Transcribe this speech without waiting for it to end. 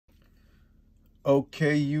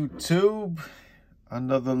Okay, YouTube,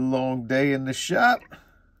 another long day in the shop.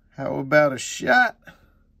 How about a shot?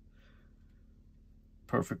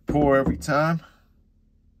 Perfect pour every time.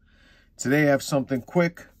 Today I have something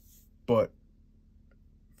quick, but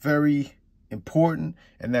very important,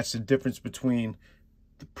 and that's the difference between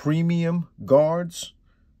the premium guards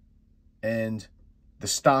and the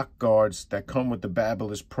stock guards that come with the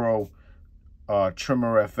BaByliss Pro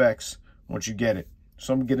Trimmer FX once you get it.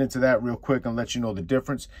 So I'm going to get into that real quick and let you know the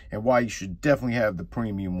difference and why you should definitely have the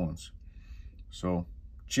premium ones. So,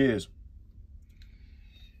 cheers.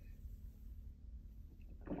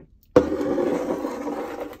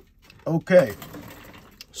 Okay,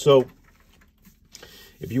 so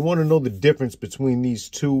if you want to know the difference between these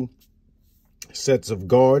two sets of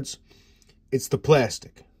guards, it's the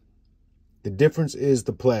plastic. The difference is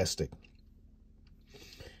the plastic.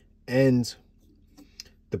 And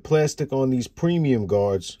the plastic on these premium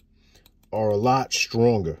guards are a lot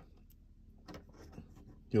stronger.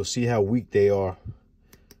 You'll see how weak they are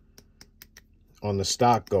on the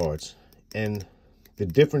stock guards. And the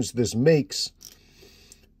difference this makes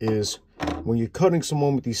is when you're cutting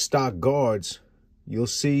someone with these stock guards, you'll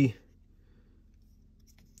see,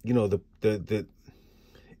 you know,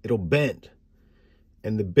 it'll bend.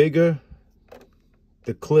 And the bigger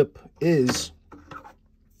the clip is,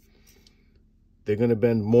 they're going to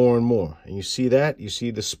bend more and more. And you see that? You see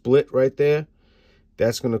the split right there?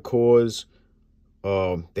 That's going to cause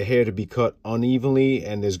the hair to be cut unevenly,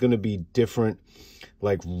 and there's going to be different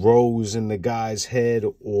like rows in the guy's head,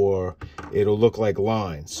 or it'll look like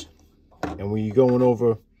lines. And when you're going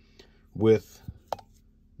over with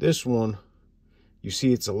this one, you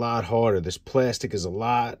see it's a lot harder. This plastic is a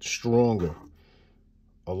lot stronger.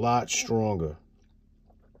 A lot stronger.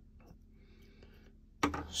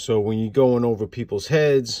 So when you're going over people's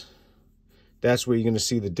heads, that's where you're going to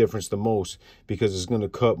see the difference the most, because it's going to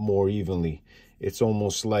cut more evenly. It's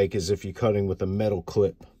almost like as if you're cutting with a metal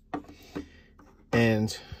clip.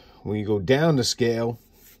 And when you go down the scale,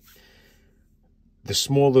 the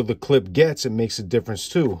smaller the clip gets, it makes a difference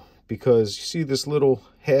too. Because you see this little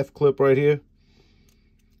half clip right here?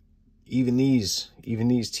 Even these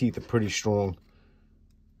teeth are pretty strong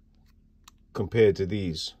compared to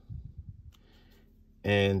these.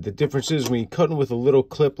 And the difference is when you're cutting with a little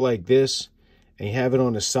clip like this and you have it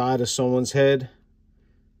on the side of someone's head,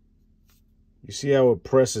 you see how it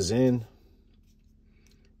presses in?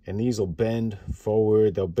 And these will bend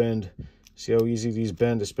forward, they'll bend. See how easy these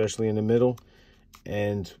bend, especially in the middle?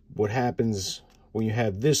 And what happens when you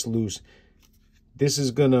have this loose, this is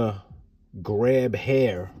gonna grab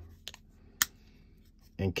hair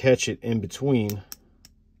and catch it in between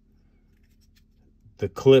the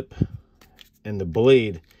clip and the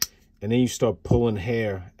blade, and then you start pulling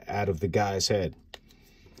hair out of the guy's head.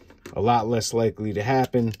 A lot less likely to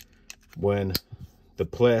happen when the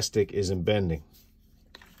plastic isn't bending.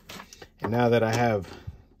 And now that I have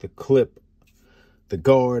the clip, the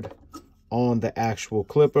guard on the actual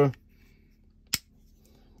clipper,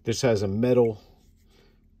 this has a metal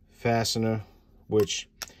fastener, which,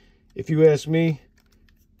 if you ask me,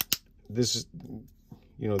 this is,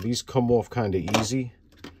 you know, these come off kind of easy.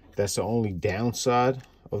 That's the only downside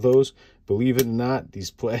of those. Believe it or not,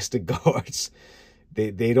 these plastic guards,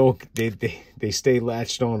 they stay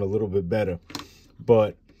latched on a little bit better.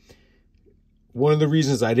 But one of the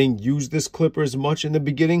reasons I didn't use this clipper as much in the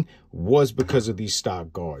beginning was because of these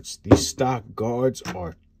stock guards. These stock guards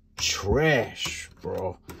are trash,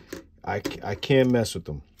 bro. I can't mess with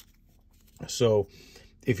them. So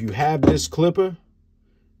if you have this clipper,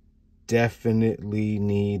 definitely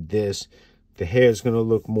need this. The hair is going to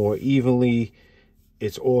look more evenly.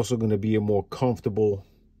 It's also going to be a more comfortable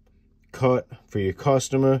cut for your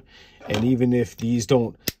customer. And even if these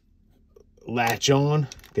don't latch on,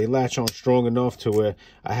 they latch on strong enough to where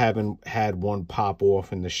I haven't had one pop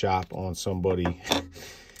off in the shop on somebody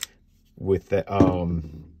with that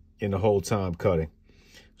in the whole time cutting.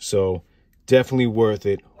 So definitely worth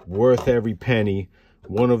it. Worth every penny.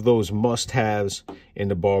 One of those must-haves in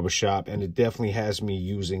the barbershop, and it definitely has me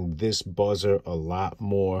using this buzzer a lot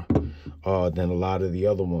more than a lot of the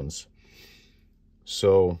other ones.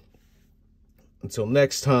 So until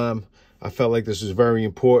next time, I felt like this was very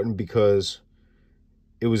important because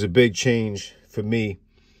it was a big change for me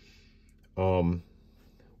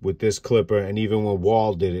with this clipper. And even when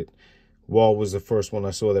Wall did it, Wall was the first one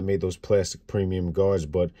I saw that made those plastic premium guards,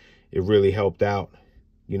 but it really helped out.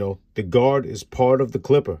 You know, the guard is part of the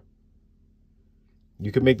clipper.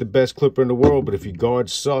 You can make the best clipper in the world, but if your guard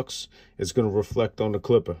sucks, it's going to reflect on the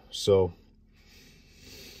clipper. So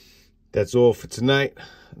that's all for tonight.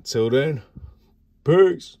 Until then,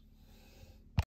 peace.